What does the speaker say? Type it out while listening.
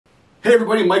Hey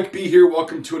everybody, Mike B here.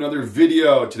 Welcome to another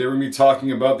video. Today we're going to be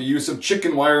talking about the use of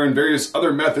chicken wire and various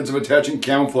other methods of attaching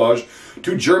camouflage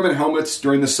to German helmets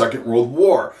during the Second World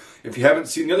War. If you haven't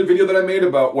seen the other video that I made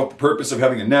about what the purpose of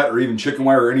having a net or even chicken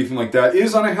wire or anything like that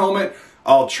is on a helmet,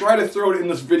 I'll try to throw it in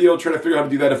this video, try to figure out how to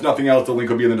do that. If nothing else, the link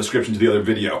will be in the description to the other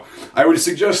video. I would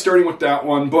suggest starting with that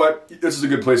one, but this is a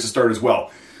good place to start as well.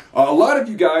 A lot of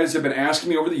you guys have been asking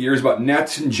me over the years about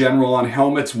nets in general on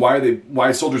helmets,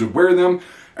 why soldiers would wear them.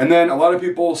 And then a lot of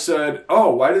people said,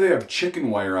 oh, why do they have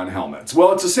chicken wire on helmets?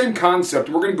 Well, it's the same concept.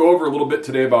 We're going to go over a little bit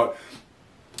today about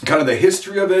kind of the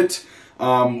history of it,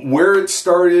 where it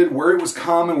started, where it was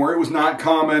common, where it was not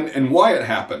common, and why it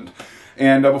happened.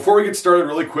 And before we get started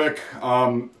really quick,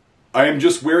 I am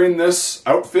just wearing this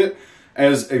outfit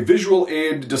as a visual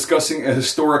aid discussing a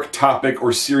historic topic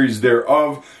or series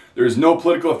thereof. There is no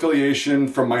political affiliation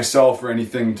from myself or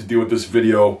anything to do with this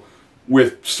video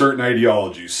with certain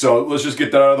ideologies. So let's just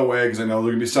get that out of the way, because I know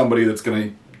there's going to be somebody that's going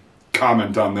to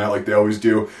comment on that like they always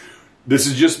do. This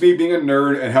is just me being a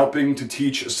nerd and helping to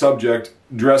teach a subject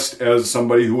dressed as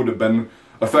somebody who would have been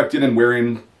affected and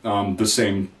wearing the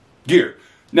same gear.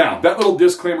 Now, that little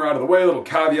disclaimer out of the way, little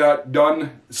caveat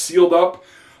done, sealed up,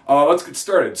 let's get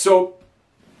started. So,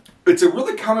 it's a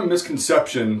really common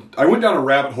misconception. I went down a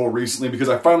rabbit hole recently because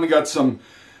I finally got some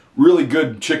really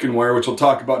good chicken wire, which we'll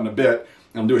talk about in a bit.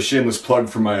 I'll do a shameless plug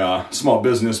for my small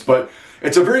business, but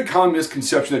it's a very common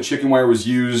misconception that chicken wire was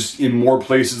used in more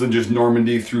places than just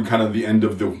Normandy through kind of the end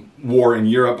of the war in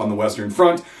Europe on the Western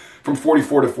Front from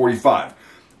 44 to 45.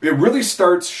 It really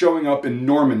starts showing up in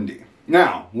Normandy.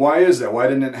 Now, why is that? Why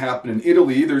didn't it happen in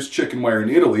Italy? There's chicken wire in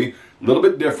Italy, a little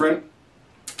bit different.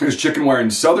 There's chicken wire in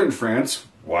southern France.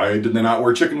 Why did they not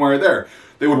wear chicken wire there?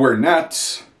 They would wear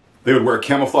nets. They would wear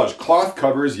camouflage cloth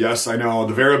covers. Yes, I know,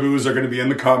 the Variaboos are going to be in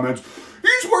the comments.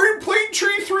 He's wearing Plane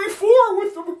Tree 3-4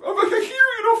 with a here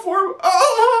uniform.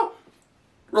 Ah!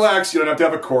 Relax, you don't have to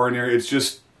have a coronary. It's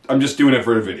just, I'm just doing it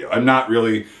for a video. I'm not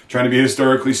really trying to be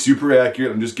historically super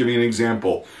accurate. I'm just giving an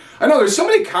example. I know there's so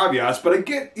many caveats, but I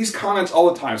get these comments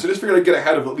all the time. So I just figured I'd get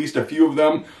ahead of at least a few of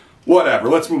them. Whatever,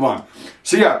 let's move on.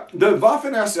 So yeah, the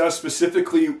Waffen-SS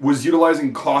specifically was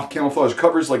utilizing cloth camouflage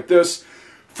covers like this.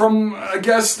 From, I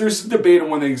guess, there's debate on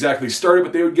when they exactly started,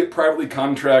 but they would get privately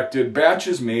contracted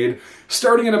batches made,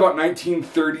 starting in about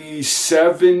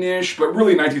 1937-ish, but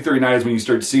really 1939 is when you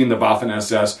start seeing the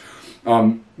Waffen-SS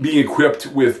being equipped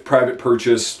with private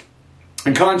purchase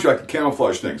and contracted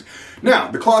camouflage things.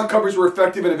 Now, the cloth covers were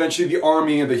effective, and eventually the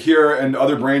Army, the Heer, and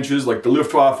other branches like the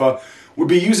Luftwaffe would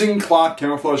be using cloth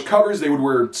camouflage covers. They would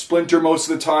wear splinter most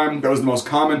of the time. That was the most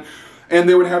common. And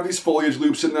they would have these foliage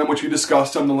loops in them, which we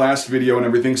discussed on the last video and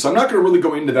everything. So I'm not going to really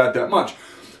go into that much.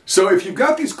 So if you've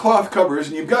got these cloth covers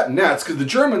and you've got nets, because the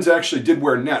Germans actually did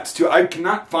wear nets too. I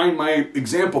cannot find my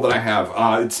example that I have.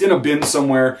 It's in a bin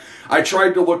somewhere. I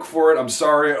tried to look for it. I'm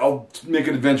sorry. I'll make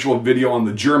an eventual video on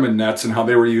the German nets and how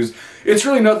they were used. It's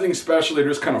really nothing special. They're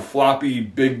just kind of floppy,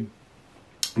 big,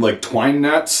 like twine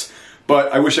nets.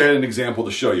 But I wish I had an example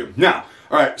to show you. Now,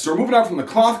 all right, so we're moving on from the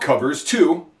cloth covers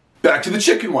to back to the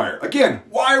chicken wire. Again,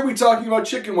 why are we talking about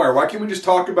chicken wire? Why can't we just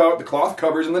talk about the cloth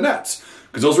covers and the nets?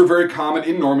 Because those were very common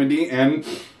in Normandy and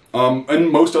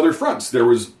most other fronts. There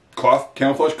was cloth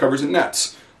camouflage covers and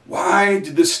nets. Why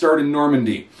did this start in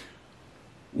Normandy?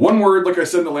 One word, like I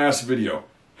said in the last video,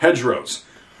 hedgerows.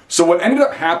 So what ended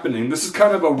up happening, this is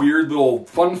kind of a weird little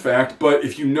fun fact, but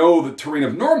if you know the terrain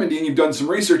of Normandy and you've done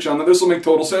some research on that, this will make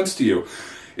total sense to you.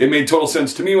 It made total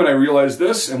sense to me when I realized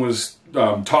this and was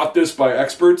taught this by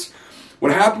experts.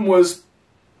 What happened was,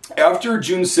 after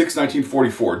June 6,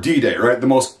 1944, D-Day, right? The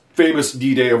most famous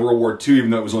D-Day of World War II,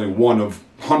 even though it was only one of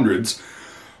hundreds.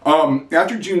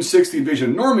 After June 6, the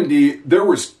invasion of Normandy, there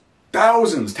was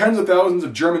thousands, tens of thousands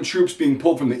of German troops being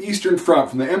pulled from the Eastern Front,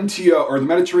 from the MTA, or the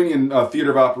Mediterranean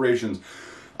Theater of Operations,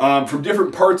 from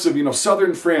different parts of,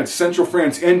 southern France, central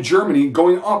France, and Germany,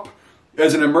 going up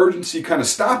as an emergency kind of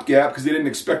stopgap, because they didn't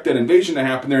expect that invasion to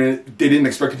happen there, and they didn't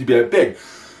expect it to be that big.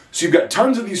 So you've got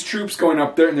tons of these troops going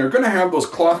up there, and they're going to have those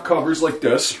cloth covers like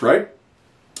this, right?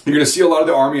 You're going to see a lot of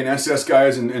the Army and SS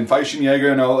guys and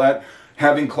Fallschirmjäger and all that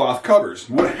having cloth covers.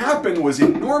 What happened was,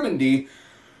 in Normandy,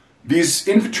 these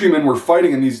infantrymen were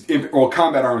fighting in these,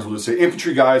 combat arms, we'll just say,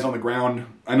 infantry guys on the ground.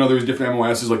 I know there's different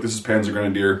MOSs, like this is Panzer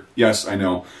Grenadier. Yes, I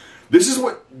know. This is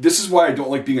why I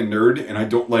don't like being a nerd, and I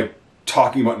don't like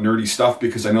talking about nerdy stuff,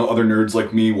 because I know other nerds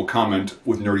like me will comment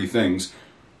with nerdy things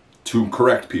to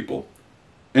correct people.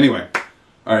 Anyway,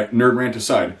 all right, nerd rant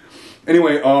aside.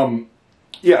 Anyway,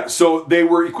 yeah, so they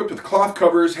were equipped with cloth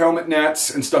covers, helmet nets,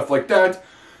 and stuff like that.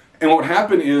 And what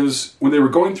happened is, when they were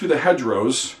going through the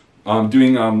hedgerows,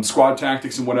 doing squad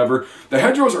tactics and whatever. The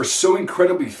hedgerows are so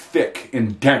incredibly thick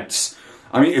and dense.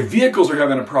 I mean, if vehicles are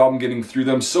having a problem getting through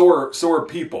them, so are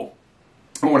people.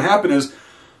 And what happened is,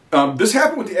 this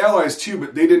happened with the Allies too,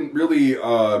 but they didn't really,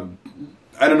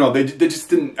 I don't know, they just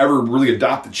didn't ever really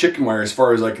adopt the chicken wire as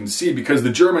far as I can see, because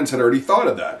the Germans had already thought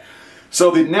of that. So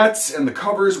the nets and the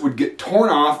covers would get torn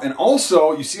off, and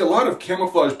also you see a lot of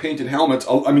camouflage painted helmets.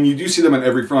 I mean, you do see them on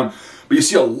every front, but you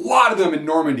see a lot of them in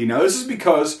Normandy. Now this is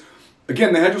because,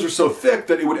 again, the hedges are so thick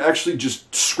that it would actually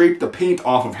just scrape the paint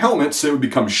off of helmets, so it would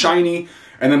become shiny,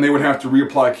 and then they would have to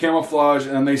reapply camouflage.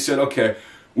 And then they said, okay,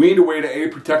 we need a way to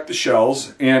protect the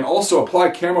shells and also apply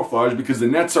camouflage, because the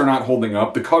nets are not holding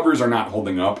up, the covers are not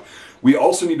holding up. We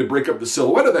also need to break up the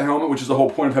silhouette of the helmet, which is the whole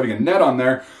point of having a net on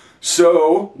there.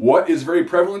 So what is very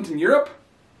prevalent in Europe?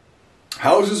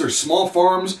 Houses or small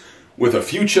farms with a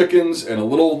few chickens and a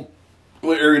little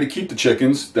area to keep the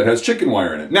chickens that has chicken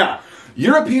wire in it. Now,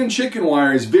 European chicken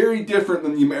wire is very different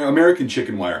than the American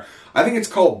chicken wire. I think it's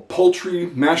called poultry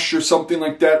mesh or something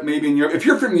like that, maybe in Europe. If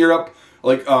you're from Europe,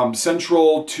 like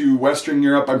Central to Western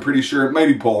Europe, I'm pretty sure, it might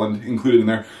be Poland included in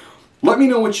there. Let me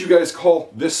know what you guys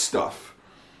call this stuff.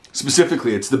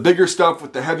 Specifically, it's the bigger stuff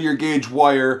with the heavier gauge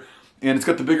wire, and it's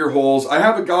got the bigger holes. I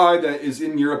have a guy that is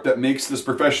in Europe that makes this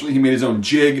professionally. He made his own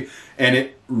jig, and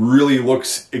it really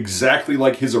looks exactly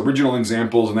like his original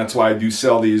examples, and that's why I do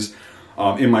sell these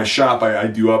in my shop. I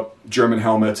do up German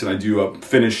helmets, and I do up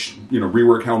Finnish,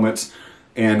 rework helmets,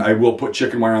 and I will put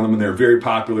chicken wire on them, and they're very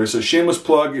popular. So shameless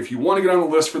plug, if you want to get on the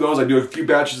list for those, I do a few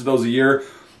batches of those a year.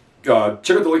 Check out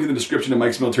the link in the description at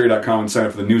mikesmilitary.com and sign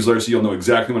up for the newsletter so you'll know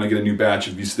exactly when I get a new batch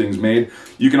of these things made.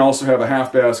 You can also have a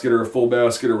half basket or a full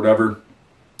basket or whatever.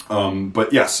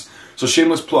 But yes, so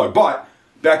shameless plug. But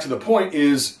back to the point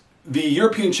is, the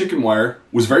European chicken wire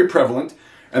was very prevalent,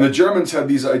 and the Germans had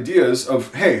these ideas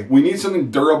of, hey, we need something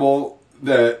durable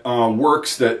that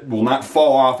works, that will not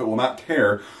fall off, it will not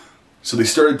tear. So they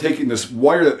started taking this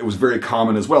wire that was very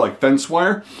common as well, like fence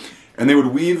wire, and they would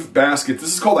weave baskets.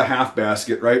 This is called a half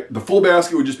basket, right? The full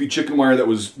basket would just be chicken wire that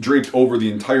was draped over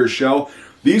the entire shell.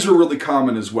 These were really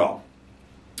common as well,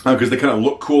 because they kind of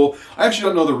look cool. I actually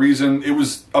don't know the reason. It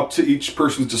was up to each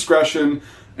person's discretion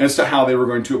as to how they were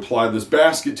going to apply this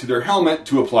basket to their helmet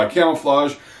to apply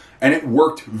camouflage, and it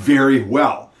worked very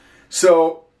well.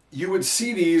 So you would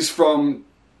see these from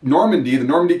Normandy, the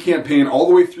Normandy campaign, all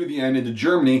the way through the end into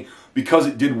Germany, because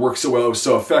it did work so well, it was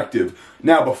so effective.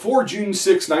 Now, before June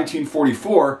 6,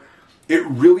 1944, it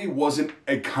really wasn't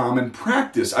a common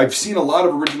practice. I've seen a lot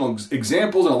of original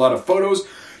examples and a lot of photos.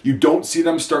 You don't see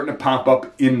them starting to pop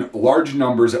up in large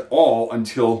numbers at all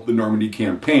until the Normandy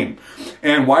campaign.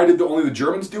 And why did only the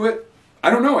Germans do it? I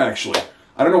don't know, actually.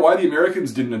 I don't know why the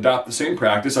Americans didn't adopt the same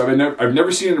practice. I've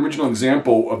never seen an original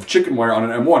example of chicken wire on an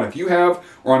M1. If you have,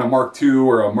 or on a Mark II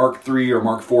or a Mark III or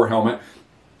Mark IV helmet,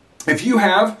 if you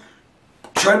have,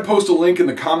 try to post a link in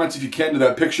the comments if you can to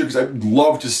that picture, because I'd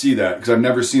love to see that, because I've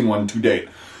never seen one to date.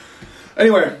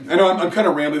 Anyway, I know I'm kind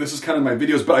of rambling, this is kind of my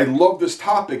videos, but I love this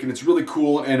topic and it's really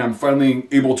cool, and I'm finally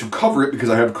able to cover it because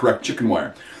I have correct chicken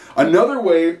wire. Another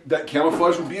way that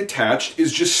camouflage would be attached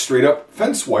is just straight up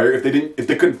fence wire. If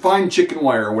they couldn't find chicken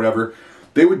wire or whatever,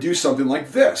 they would do something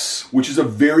like this, which is a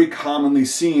very commonly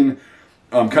seen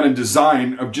kind of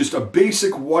design of just a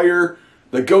basic wire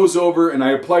that goes over, and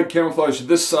I applied camouflage to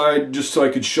this side just so I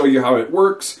could show you how it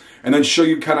works, and then show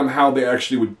you kind of how they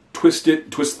actually would twist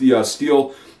the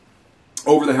steel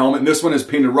over the helmet. And this one is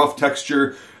painted rough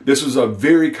texture. This was a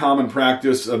very common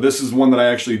practice. This is one that I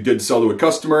actually did sell to a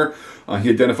customer. He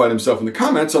identified himself in the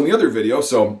comments on the other video.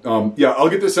 So yeah, I'll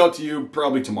get this out to you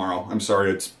probably tomorrow. I'm sorry,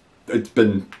 it's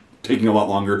been taking a lot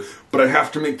longer, but I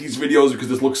have to make these videos because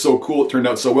this looks so cool. It turned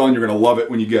out so well, and you're gonna love it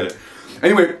when you get it.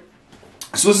 Anyway,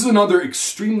 so this is another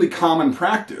extremely common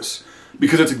practice,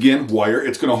 because it's, again, wire.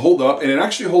 It's going to hold up, and it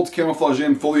actually holds camouflage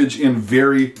and foliage in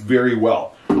very, very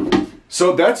well.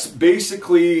 So that's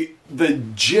basically the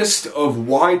gist of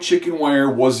why chicken wire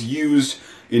was used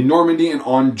in Normandy and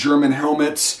on German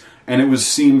helmets, and it was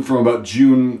seen from about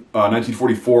June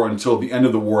 1944 until the end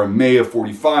of the war in May of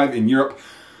 45 in Europe.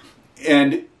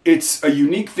 And it's a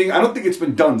unique thing. I don't think it's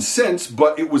been done since,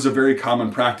 but it was a very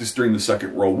common practice during the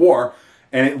Second World War.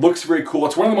 And it looks very cool.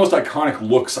 It's one of the most iconic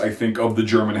looks, I think, of the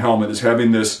German helmet, is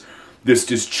having this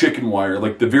just chicken wire,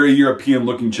 like the very European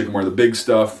looking chicken wire, the big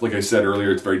stuff. Like I said earlier,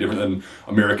 it's very different than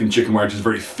American chicken wire, which is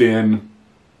very thin,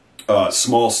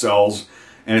 small cells,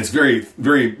 and it's very,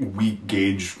 very weak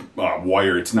gauge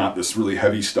wire. It's not this really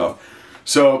heavy stuff.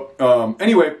 So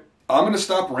anyway, I'm going to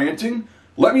stop ranting.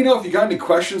 Let me know if you got any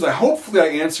questions. Hopefully I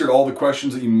answered all the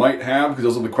questions that you might have, because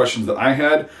those are the questions that I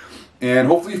had. And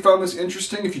hopefully you found this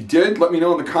interesting. If you did, let me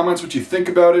know in the comments what you think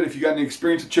about it. If you got any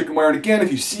experience with chicken wire. And again,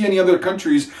 if you see any other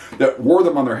countries that wore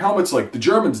them on their helmets like the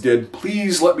Germans did,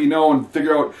 please let me know and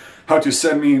figure out how to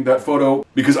send me that photo,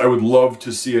 because I would love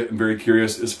to see it. I'm very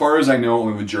curious. As far as I know,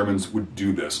 only the Germans would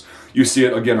do this. You see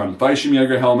it again on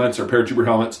Fallschirmjäger helmets or paratrooper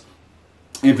helmets,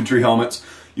 infantry helmets.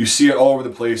 You see it all over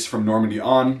the place from Normandy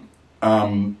on.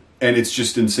 And it's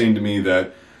just insane to me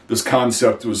that this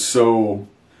concept was so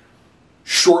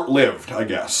short-lived, I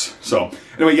guess. So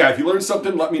anyway, yeah, if you learned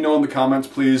something, let me know in the comments,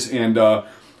 please. And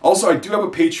also, I do have a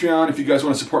Patreon if you guys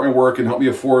want to support my work and help me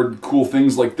afford cool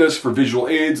things like this for visual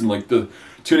aids and like the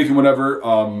tunic and whatever.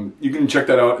 You can check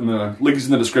that out, and the link is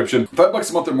in the description. $5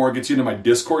 a month or more gets you into my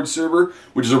Discord server,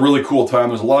 which is a really cool time.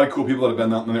 There's a lot of cool people that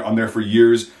have been on there for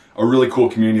years. A really cool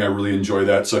community. I really enjoy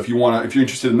that. So if you're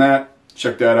interested in that,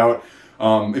 check that out.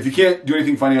 If you can't do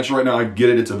anything financial right now, I get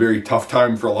it. It's a very tough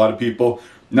time for a lot of people.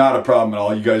 Not a problem at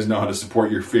all. You guys know how to support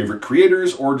your favorite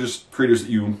creators or just creators that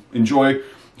you enjoy.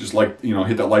 Just like,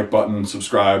 hit that like button,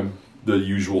 subscribe, the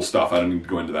usual stuff. I don't need to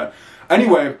go into that.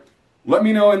 Anyway, let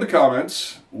me know in the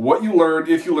comments what you learned,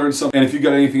 if you learned something, and if you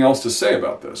got anything else to say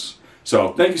about this.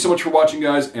 So thank you so much for watching,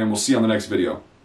 guys, and we'll see you on the next video.